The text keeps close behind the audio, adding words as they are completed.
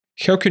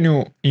How can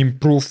you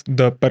improve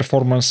the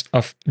performance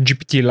of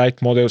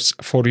GPT-like models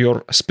for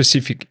your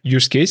specific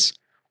use case?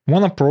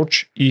 One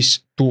approach is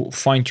to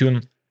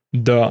fine-tune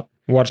the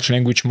large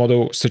language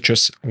model such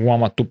as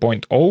Llama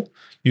 2.0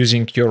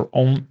 using your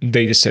own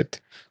dataset.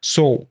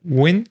 So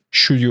when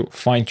should you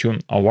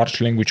fine-tune a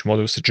large language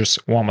model such as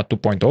Llama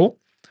 2.0?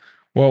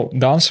 Well,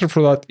 the answer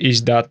for that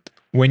is that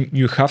when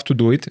you have to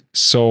do it,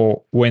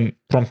 so when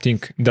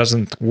prompting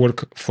doesn't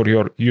work for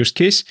your use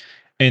case,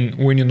 and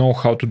when you know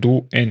how to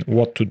do and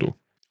what to do.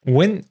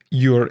 When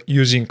you're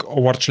using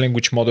large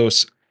language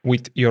models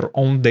with your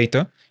own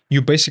data,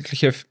 you basically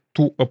have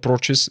two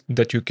approaches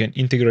that you can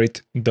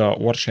integrate the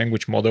large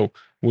language model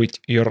with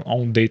your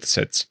own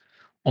datasets.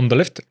 On the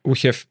left, we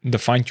have the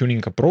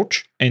fine-tuning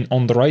approach, and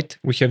on the right,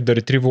 we have the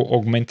retrieval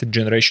augmented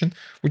generation,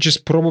 which is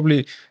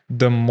probably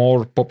the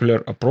more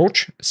popular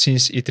approach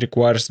since it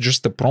requires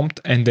just a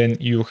prompt and then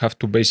you have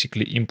to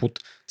basically input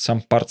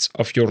some parts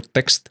of your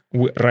text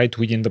right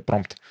within the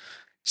prompt.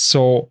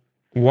 So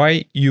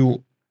why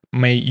you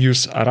may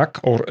use a RAG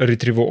or a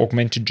retrieval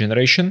augmented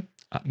generation?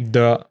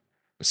 The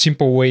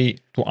simple way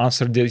to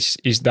answer this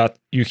is that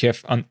you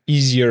have an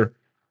easier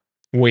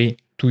way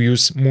to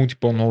use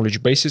multiple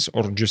knowledge bases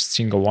or just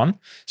single one.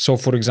 So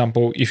for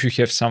example, if you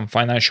have some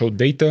financial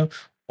data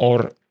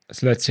or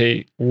let's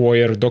say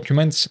lawyer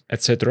documents,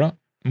 etc.,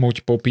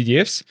 multiple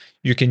PDFs,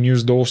 you can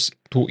use those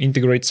to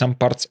integrate some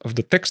parts of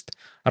the text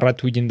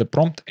right within the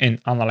prompt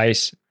and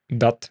analyze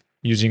that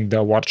using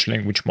the large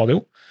language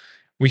model.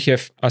 We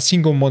have a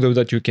single model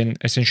that you can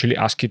essentially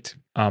ask it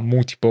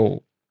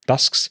multiple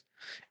tasks,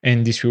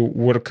 and this will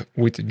work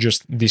with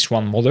just this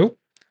one model.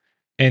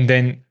 And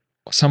then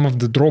some of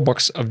the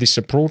drawbacks of this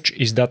approach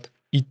is that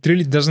it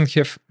really doesn't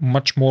have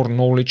much more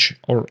knowledge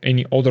or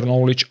any other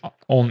knowledge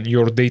on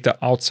your data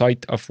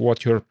outside of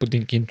what you're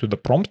putting into the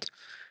prompt.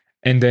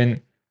 And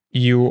then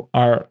you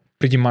are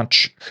pretty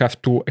much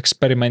have to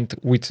experiment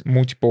with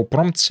multiple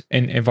prompts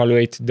and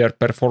evaluate their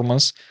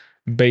performance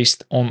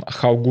based on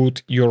how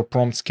good your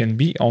prompts can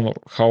be or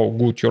how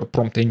good your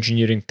prompt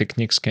engineering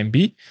techniques can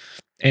be.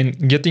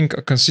 And getting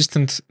a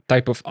consistent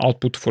type of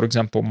output, for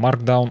example,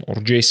 Markdown or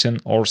JSON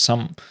or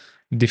some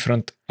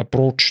different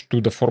approach to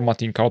the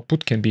formatting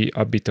output can be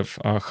a bit of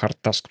a hard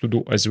task to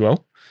do as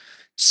well.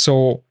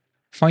 So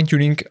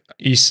fine-tuning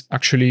is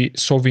actually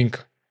solving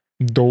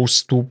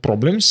those two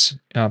problems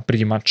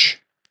pretty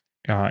much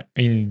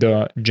in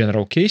the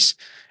general case.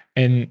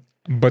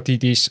 But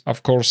it is,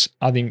 of course,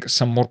 adding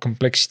some more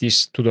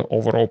complexities to the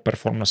overall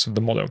performance of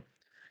the model.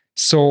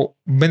 So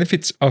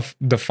benefits of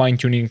the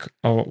fine-tuning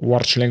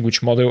large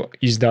language model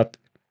is that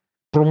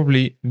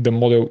probably the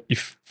model,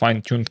 if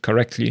fine-tuned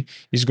correctly,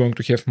 is going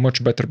to have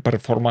much better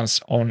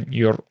performance on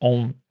your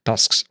own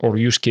tasks or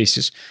use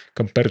cases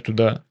compared to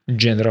the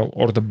general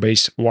or the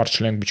base large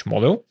language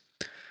model.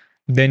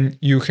 Then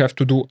you have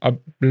to do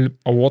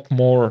a lot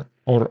more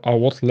or a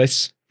lot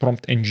less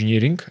prompt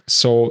engineering.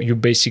 So you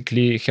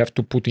basically have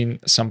to put in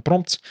some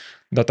prompts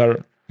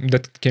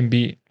that can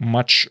be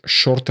much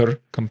shorter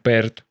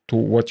compared to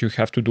what you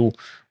have to do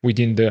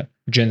within the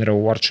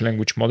general large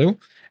language model.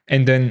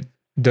 And then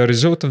the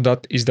result of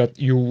that is that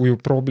you will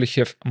probably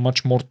have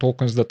much more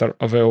tokens that are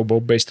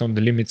available based on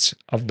the limits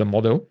of the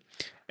model.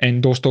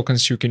 And those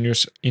tokens you can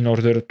use in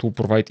order to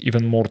provide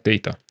even more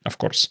data, of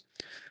course.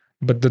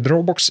 But the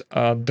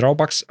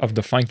drawbacks of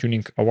the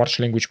fine-tuning a large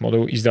language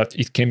model is that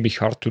it can be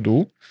hard to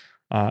do.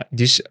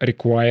 This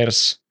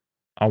requires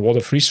a lot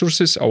of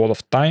resources, a lot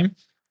of time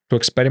to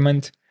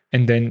experiment.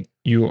 And then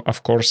you,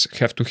 of course,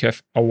 have to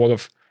have a lot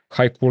of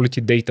high quality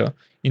data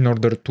in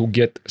order to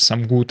get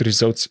some good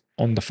results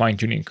on the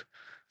fine-tuning.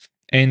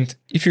 And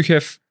if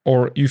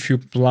you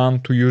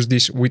plan to use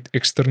this with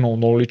external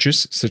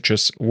knowledges, such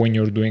as when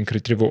you're doing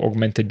retrieval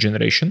augmented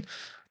generation,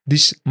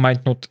 this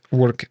might not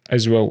work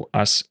as well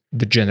as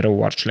the general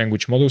large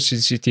language model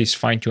since it is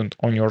fine-tuned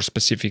on your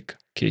specific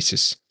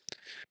cases.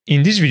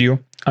 In this video,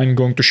 I'm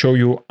going to show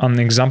you an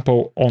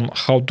example on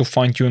how to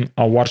fine-tune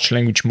a large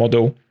language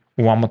model,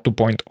 Llama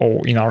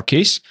 2.0 in our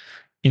case,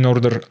 in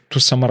order to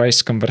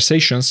summarize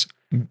conversations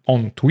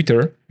on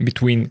Twitter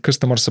between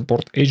customer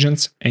support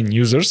agents and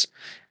users.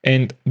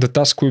 And the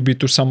task will be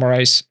to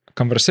summarize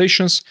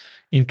conversations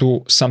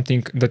into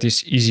something that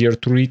is easier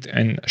to read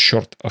and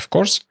short, of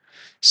course.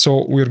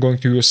 So we're going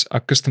to use a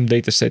custom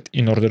dataset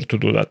in order to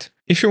do that.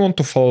 If you want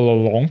to follow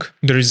along,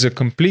 there is a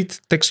complete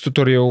text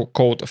tutorial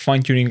called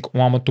Fine-Tuning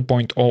Llama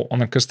 2.0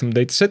 on a custom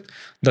dataset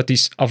that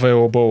is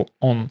available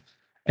on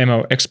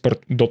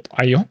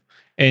mlexpert.io.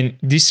 And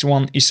this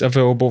one is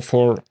available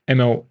for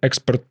ML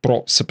Expert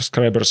Pro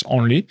subscribers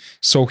only.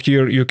 So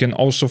here you can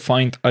also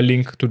find a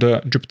link to the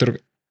Jupyter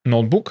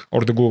notebook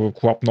or the Google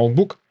Colab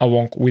notebook,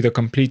 along with a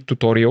complete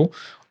tutorial,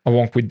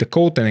 along with the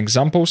code and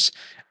examples.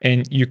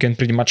 And you can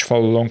pretty much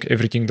follow along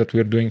everything that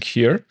we're doing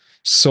here.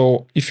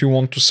 So if you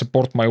want to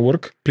support my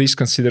work, please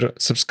consider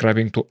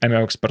subscribing to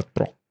ML Expert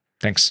Pro.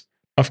 Thanks.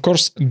 Of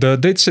course, the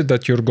dataset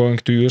that you're going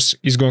to use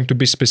is going to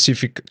be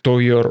specific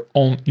to your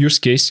own use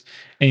case.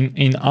 And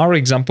in our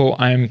example,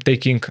 I'm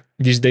taking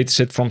this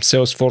dataset from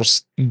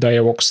Salesforce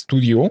Dialog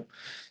Studio.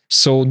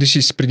 So this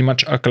is pretty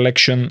much a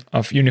collection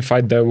of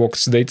unified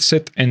dialogues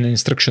dataset and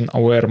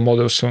instruction-aware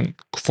models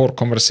for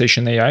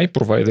conversation AI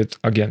provided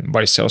again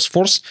by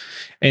Salesforce.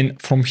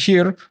 And from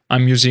here,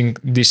 I'm using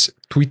this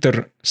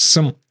Twitter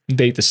Sum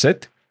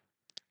dataset,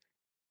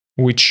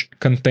 which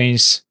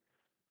contains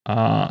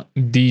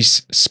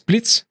these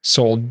splits.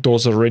 So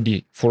those are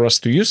ready for us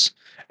to use.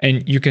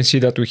 And you can see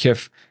that we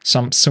have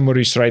some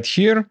summaries right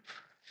here,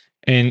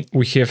 and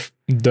we have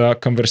the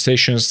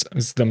conversations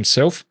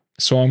themselves.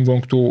 So I'm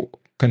going to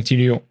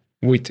continue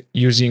with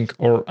using,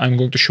 or I'm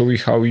going to show you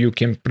how you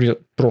can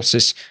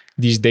process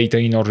this data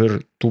in order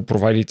to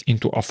provide it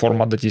into a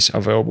format that is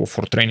available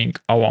for training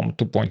a Llama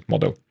 2.0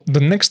 model.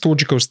 The next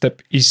logical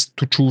step is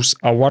to choose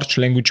a large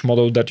language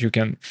model that you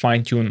can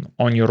fine-tune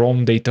on your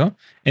own data.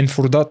 And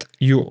for that,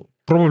 you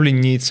probably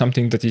need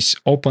something that is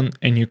open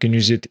and you can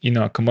use it in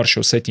a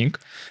commercial setting.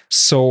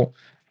 So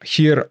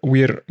here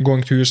we're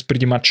going to use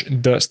pretty much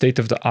the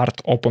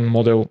state-of-the-art open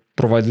model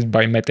provided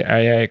by Meta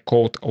AI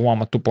called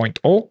Llama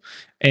 2.0.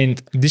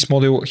 And this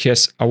model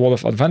has a lot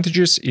of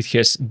advantages. It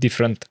has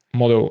different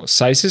model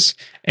sizes,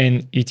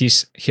 and it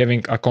is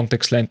having a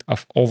context length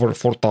of over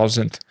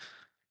 4,000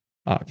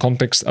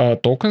 context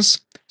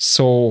tokens.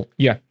 So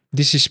yeah,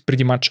 this is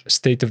pretty much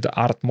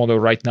state-of-the-art model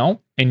right now.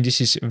 And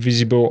this is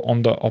visible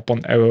on the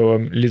Open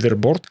LLM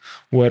leaderboard,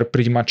 where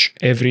pretty much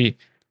every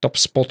top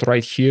spot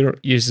right here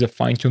is the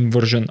fine-tuned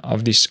version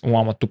of this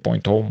Llama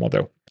 2.0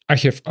 model. I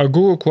have a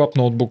Google Colab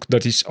notebook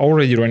that is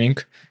already running,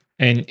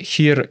 and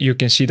here you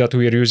can see that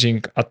we are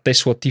using a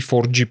Tesla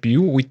T4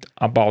 GPU with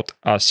about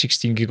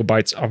 16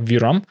 gigabytes of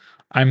VRAM.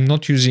 I'm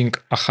not using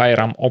a high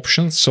RAM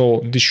option,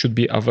 so this should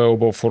be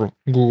available for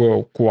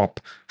Google Colab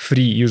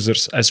free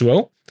users as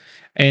well.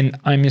 And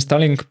I'm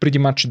installing pretty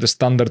much the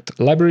standard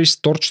libraries,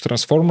 torch,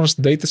 transformers,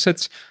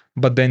 datasets,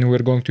 but then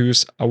we're going to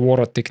use a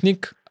LoRA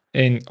technique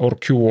or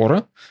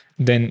QLoRA,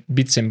 then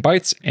bits and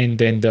bytes, and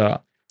then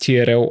the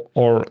TRL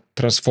or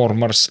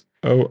transformers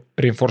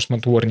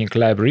reinforcement learning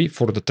library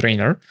for the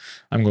trainer.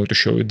 I'm going to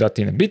show you that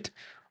in a bit.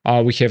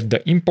 We have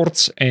the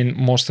imports, and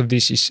most of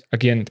this is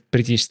again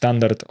pretty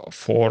standard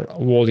for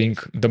loading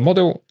the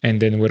model.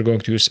 And then we're going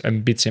to use a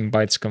bits and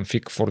bytes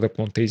config for the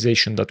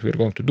quantization that we're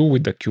going to do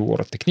with the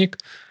QLoRA technique,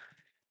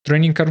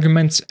 training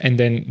arguments, and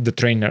then the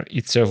trainer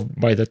itself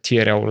by the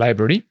TRL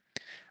library.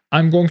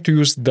 I'm going to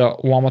use the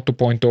Llama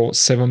 2.0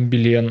 7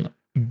 billion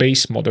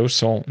base model,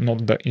 so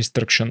not the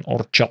instruction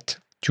or chat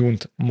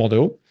tuned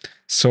model.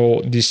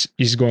 So this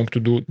is going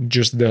to do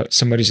just the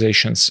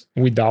summarizations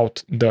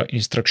without the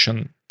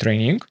instruction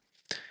training.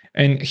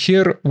 And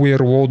here we are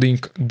loading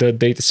the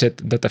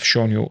dataset that I've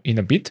shown you in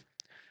a bit,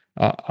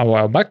 a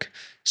while back.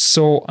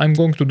 So I'm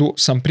going to do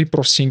some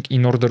pre-processing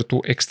in order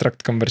to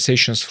extract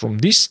conversations from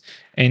this.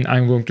 And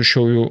I'm going to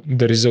show you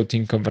the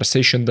resulting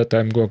conversation that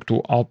I'm going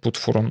to output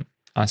from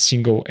a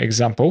single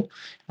example.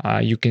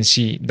 You can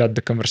see that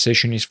the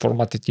conversation is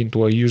formatted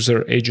into a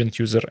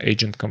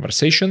user-agent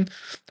conversation.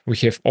 We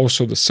have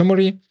also the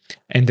summary,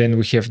 and then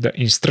we have the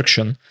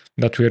instruction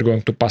that we are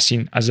going to pass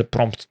in as a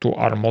prompt to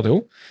our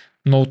model.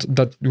 Note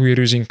that we're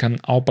using an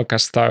alpaca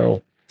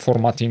style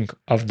formatting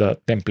of the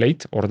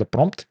template or the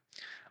prompt.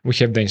 We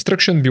have the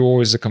instruction. Below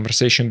is a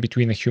conversation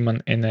between a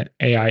human and an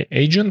AI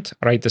agent.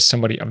 Write a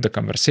summary of the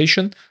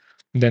conversation.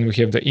 Then we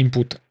have the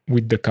input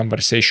with the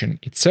conversation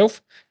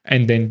itself.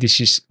 And then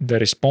this is the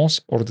response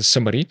or the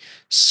summary.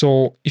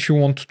 So if you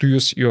want to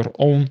use your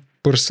own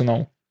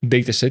personal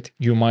dataset,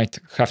 you might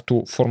have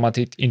to format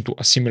it into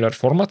a similar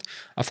format.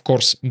 Of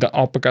course, the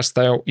alpaca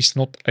style is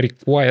not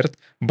required,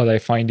 but I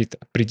find it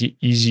pretty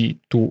easy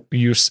to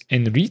use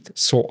and read.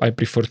 So I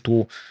prefer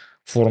to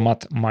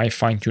format my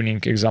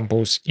fine-tuning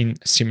examples in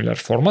similar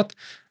format.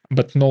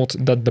 But note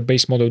that the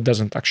base model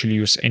doesn't actually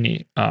use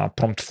any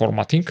prompt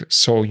formatting,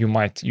 so you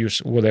might use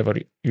whatever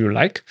you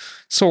like.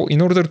 So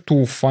in order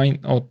to find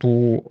or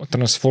to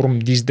transform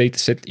this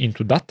dataset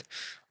into that,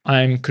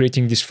 I'm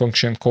creating this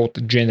function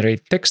called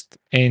generate text.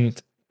 And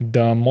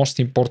the most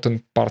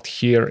important part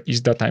here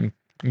is that I'm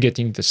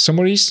getting the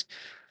summaries.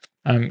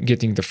 I'm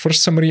getting the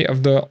first summary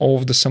of all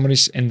of the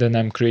summaries, and then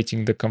I'm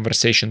creating the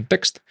conversation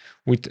text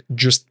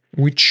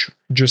which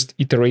just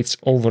iterates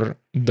over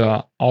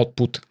the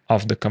output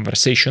of the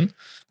conversation.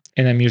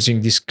 And I'm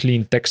using this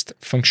clean text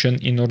function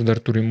in order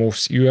to remove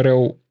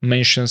URL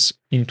mentions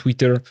in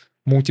Twitter,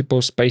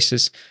 multiple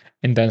spaces,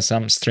 and then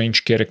some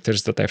strange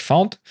characters that I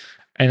found.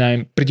 And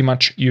I'm pretty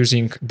much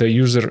using the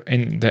user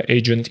and the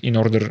agent in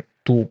order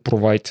to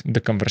provide the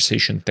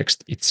conversation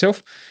text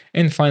itself.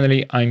 And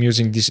finally, I'm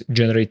using this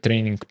generate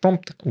training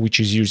prompt,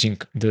 which is using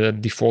the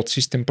default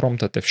system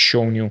prompt that I've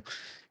shown you.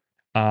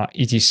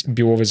 It is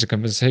below as a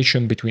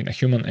conversation between a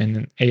human and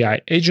an AI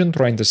agent.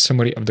 Write the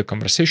summary of the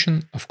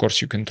conversation. Of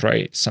course, you can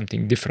try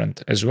something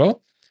different as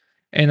well.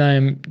 And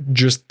I'm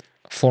just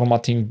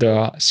formatting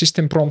the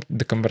system prompt,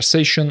 the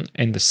conversation,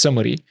 and the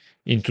summary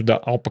into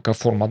the alpaca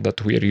format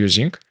that we are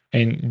using.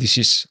 And this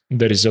is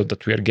the result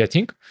that we are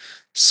getting.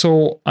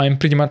 So I'm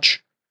pretty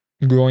much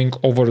going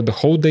over the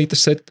whole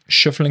dataset,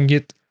 shuffling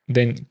it,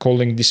 then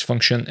calling this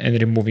function and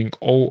removing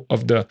all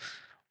of the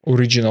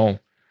original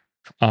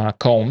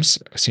columns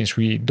since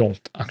we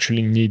don't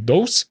actually need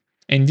those.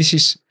 And this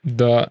is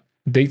the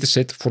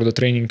dataset for the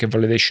training and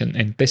validation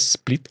and test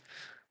split.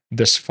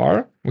 Thus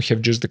far, we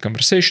have just the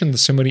conversation, the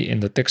summary,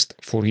 and the text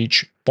for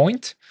each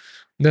point.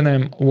 Then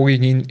I'm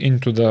logging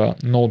into the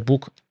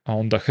notebook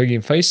on the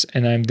Hugging Face,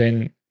 and I'm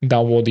then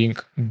downloading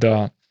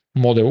the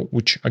model,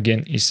 which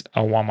again is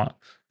a Llama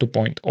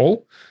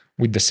 2.0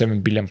 with the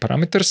 7 billion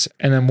parameters,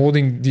 and I'm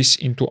loading this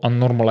into a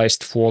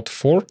normalized float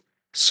 4.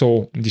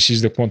 So this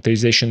is the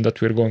quantization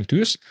that we're going to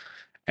use.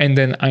 And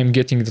then I'm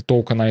getting the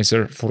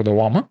tokenizer for the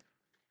Llama.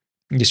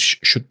 This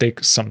should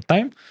take some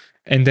time.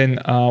 And then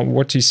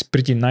what is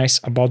pretty nice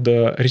about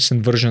the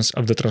recent versions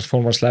of the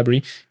Transformers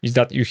library is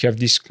that you have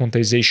this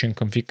quantization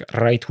config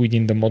right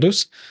within the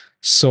models.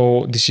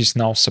 So this is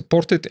now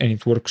supported and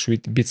it works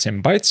with bits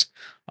and bytes.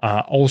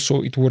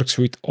 Also, it works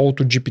with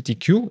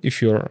AutoGPT-Q.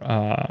 If you're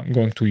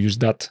going to use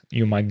that,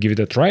 you might give it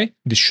a try.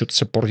 This should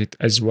support it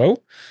as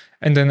well.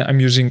 And then I'm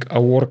using a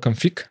LLM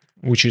config,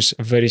 which is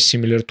very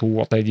similar to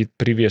what I did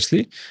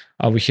previously.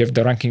 We have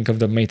the ranking of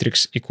the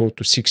matrix equal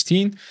to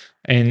 16,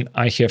 and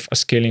I have a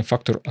scaling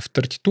factor of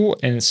 32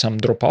 and some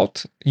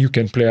dropout. You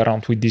can play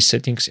around with these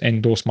settings,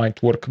 and those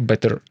might work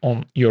better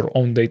on your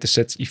own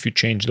datasets if you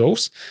change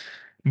those.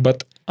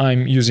 But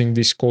I'm using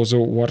this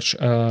causal large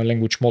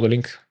language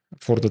modeling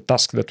for the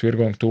task that we're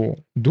going to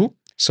do.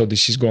 So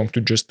this is going to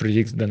just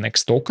predict the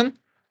next token.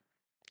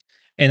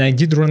 And I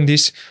did run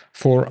this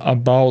for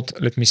about,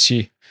 let me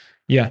see,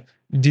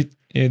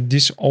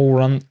 this all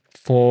run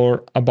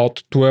for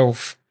about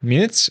 12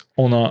 minutes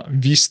on a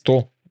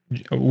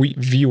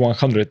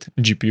V100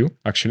 GPU,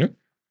 actually.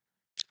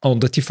 On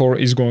the T4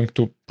 is going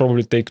to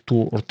probably take 2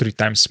 or 3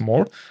 times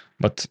more,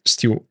 but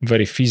still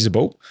very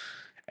feasible.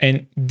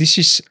 And this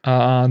is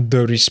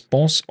the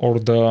response or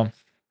the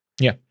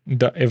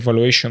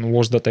evaluation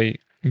was that I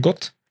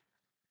got.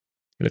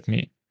 Let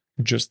me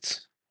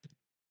just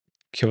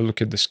have a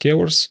look at the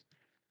scalars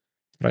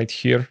right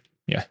here.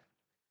 Yeah.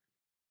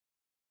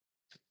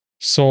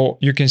 So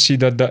you can see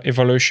that the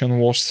evaluation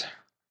was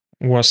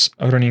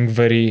running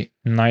very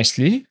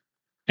nicely.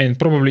 And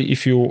probably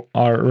if you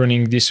are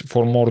running this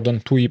for more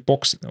than 2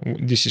 epochs,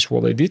 this is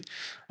what I did,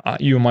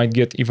 you might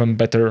get even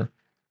better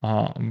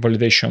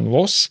validation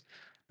loss.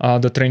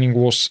 The training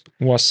was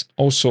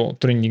also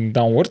trending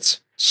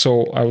downwards.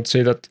 So I would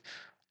say that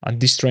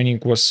this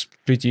training was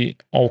pretty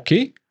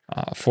okay.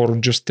 For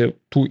just 2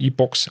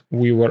 epochs,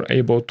 we were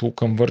able to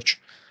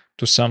converge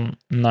to some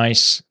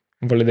nice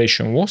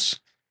validation loss.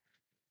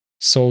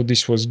 So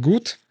this was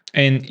good.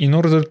 And in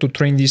order to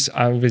train this,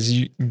 I've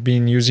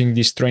been using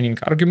these training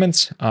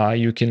arguments.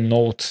 You can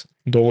note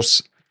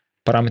those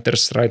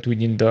parameters right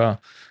within the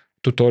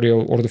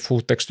tutorial or the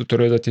full text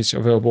tutorial that is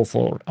available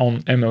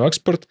on ML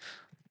Expert.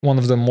 One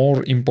of the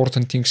more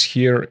important things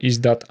here is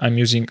that I'm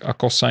using a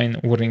cosine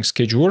warning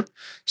scheduler.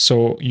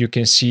 So you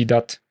can see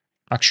that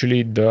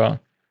actually the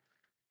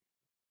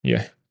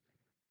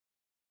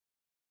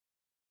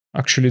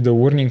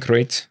warning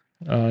rate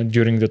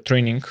during the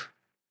training,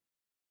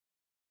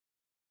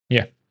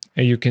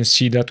 you can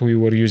see that we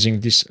were using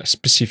this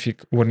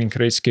specific warning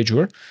rate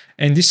scheduler,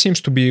 and this seems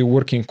to be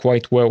working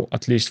quite well,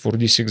 at least for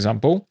this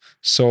example.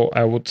 So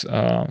I would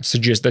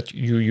suggest that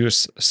you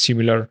use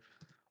similar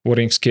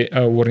warning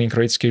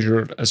rate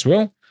scheduler as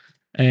well.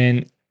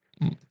 And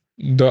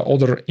the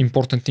other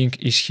important thing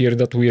is here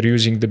that we are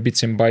using the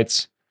bits and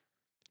bytes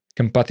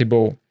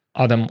compatible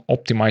Adam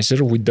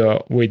optimizer with the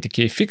weight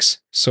decay fix.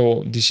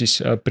 So this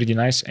is pretty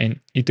nice, and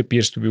it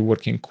appears to be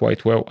working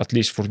quite well, at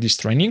least for this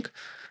training.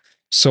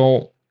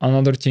 So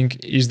another thing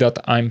is that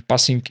I'm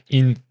passing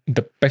in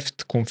the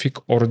PEFT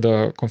config or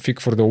the config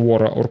for the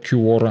LLORA or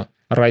QLoRA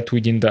right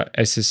within the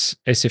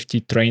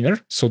SFT trainer.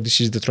 So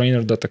this is the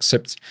trainer that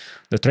accepts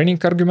the training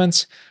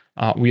arguments.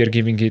 We are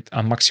giving it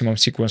a maximum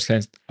sequence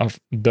length of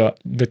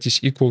that is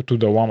equal to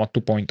the Llama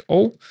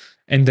 2.0.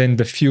 And then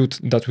the field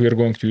that we are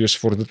going to use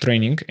for the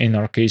training, in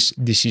our case,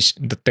 this is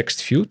the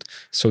text field.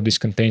 So this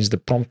contains the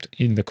prompt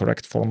in the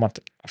correct format,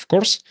 of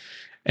course.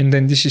 And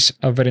then this is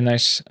a very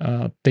nice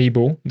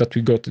table that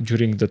we got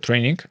during the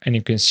training. And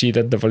you can see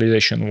that the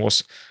validation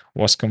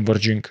was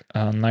converging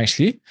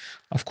nicely.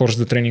 Of course,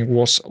 the training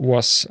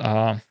was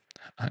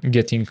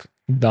getting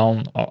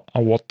down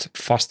a lot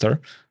faster.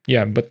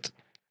 Yeah, but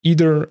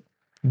either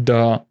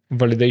the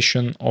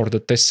validation or the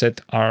test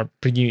set are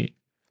pretty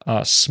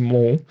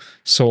small,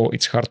 so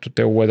it's hard to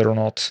tell whether or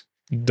not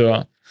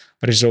the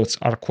results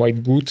are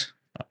quite good,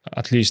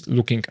 at least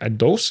looking at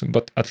those,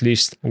 but at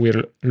least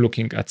we're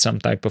looking at some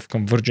type of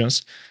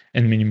convergence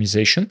and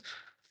minimization.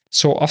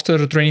 So after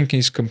the training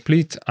is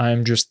complete,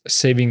 I'm just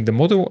saving the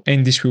model,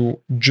 and this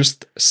will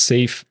just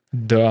save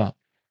the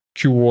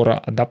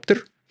QLoRA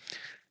adapter.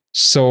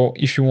 So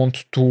if you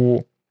want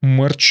to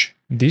merge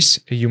this,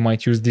 you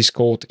might use this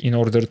code in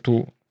order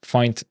to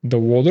find the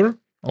loader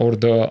or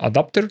the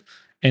adapter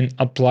and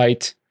apply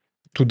it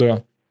to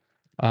the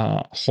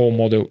whole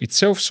model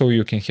itself, so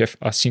you can have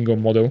a single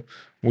model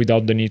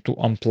without the need to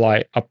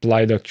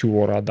apply the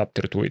QLoRA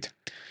adapter to it.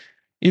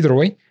 Either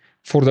way,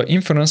 for the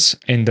inference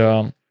and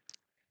the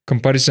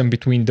comparison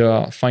between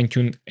the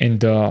fine-tuned and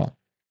the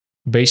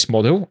base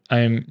model,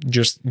 I'm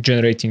just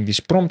generating this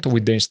prompt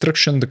with the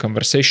instruction, the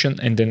conversation,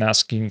 and then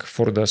asking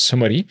for the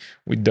summary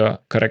with the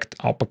correct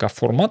alpaca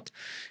format.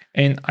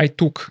 And I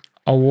took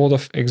a lot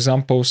of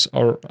examples,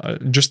 or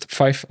just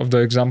 5 of the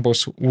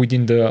examples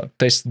within the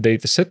test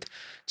dataset.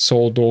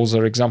 So those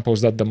are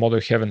examples that the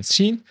model haven't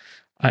seen.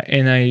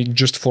 And I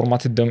just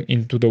formatted them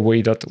into the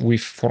way that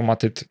we've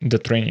formatted the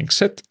training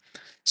set.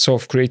 So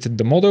I've created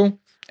the model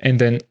and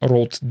then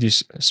wrote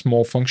this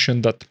small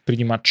function that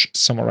pretty much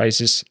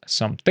summarizes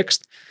some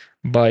text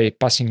by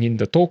passing in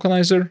the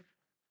tokenizer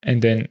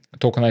and then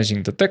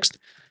tokenizing the text.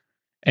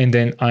 And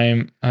then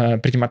I'm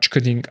pretty much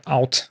cutting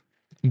out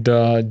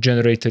the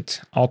generated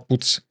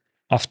outputs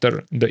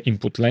after the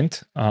input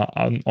length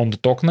on the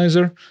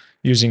tokenizer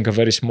using a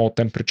very small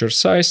temperature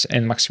size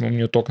and maximum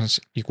new tokens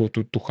equal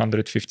to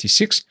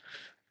 256.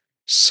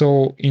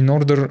 So in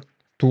order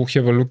to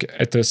have a look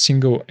at a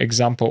single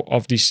example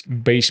of this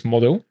base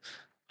model,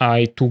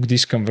 I took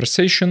this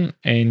conversation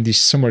and this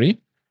summary,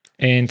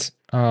 and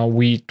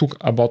we took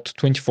about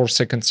 24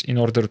 seconds in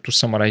order to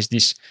summarize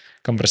this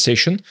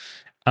conversation.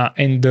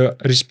 And the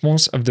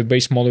response of the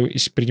base model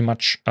is pretty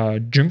much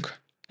junk.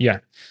 Yeah,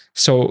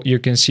 so you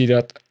can see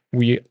that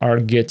we are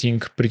getting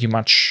pretty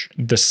much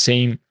the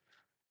same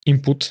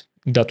input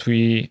that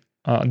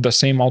the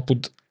same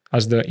output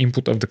as the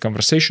input of the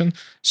conversation,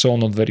 so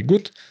not very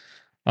good.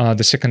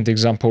 The second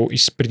example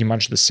is pretty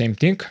much the same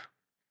thing.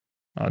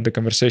 The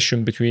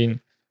conversation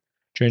between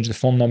change the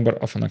phone number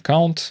of an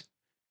account.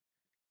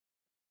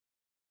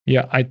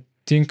 Yeah, I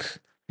think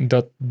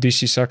that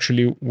this is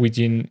actually with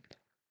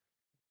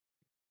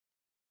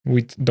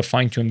the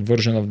fine-tuned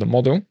version of the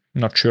model.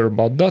 Not sure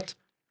about that.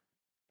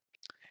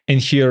 And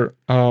here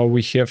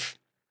we have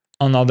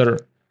another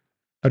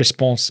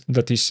response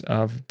that is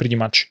pretty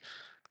much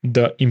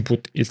the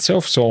input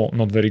itself, so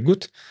not very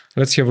good.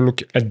 Let's have a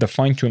look at the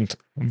fine-tuned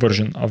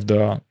version of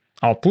the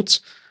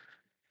outputs.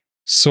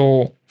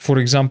 So, for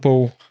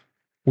example,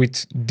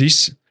 with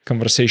this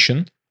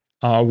conversation,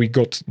 we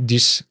got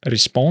this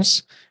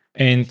response.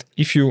 And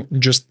if you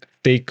just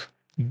take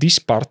this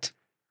part,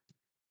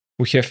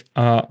 we have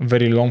a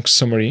very long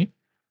summary,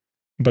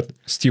 but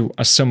still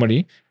a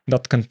summary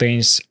that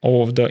contains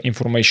all of the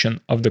information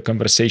of the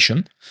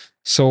conversation.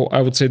 So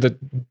I would say that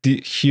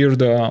here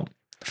the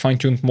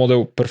fine-tuned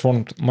model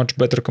performed much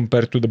better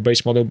compared to the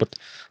base model, but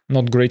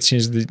not great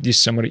since this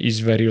summary is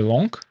very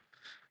long.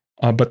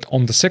 But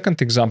on the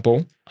second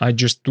example, I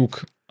just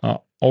took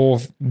all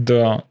of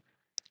the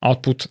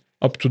output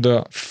up to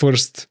the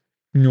first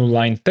new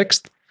line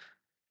text.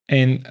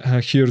 And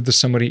here the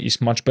summary is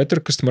much better.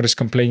 Customer is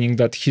complaining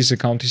that his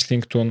account is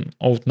linked to an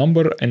old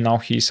number and now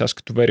he is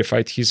asked to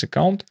verify his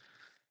account.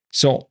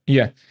 So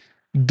yeah,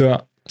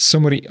 the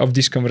summary of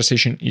this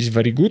conversation is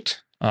very good.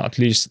 At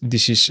least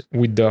this is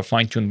with the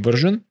fine-tuned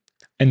version.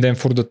 And then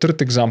for the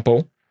third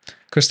example,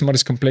 customer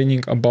is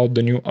complaining about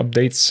the new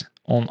updates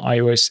on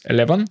iOS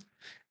 11.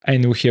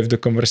 And we have the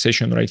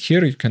conversation right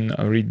here. You can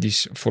read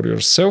this for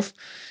yourself.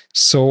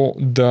 So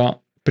the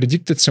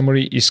predicted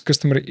summary is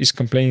customer is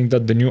complaining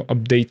that the new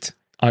update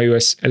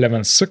iOS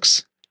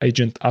 11.6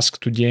 agent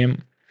asked to DM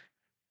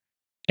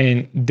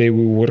and they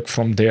will work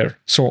from there.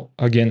 So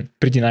again,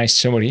 pretty nice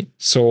summary.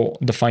 So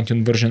the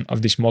fine-tuned version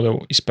of this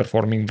model is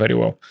performing very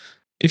well.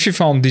 If you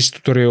found this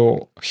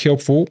tutorial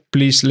helpful,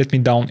 please let me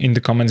down in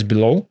the comments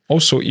below.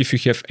 Also, if you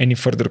have any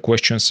further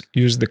questions,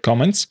 use the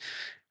comments.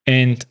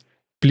 And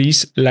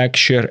please like,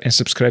 share, and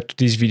subscribe to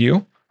this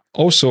video.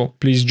 Also,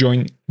 please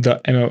join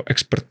the ML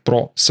Expert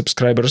Pro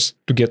subscribers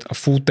to get a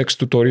full text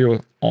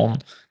tutorial on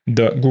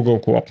the Google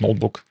Colab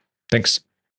notebook. Thanks.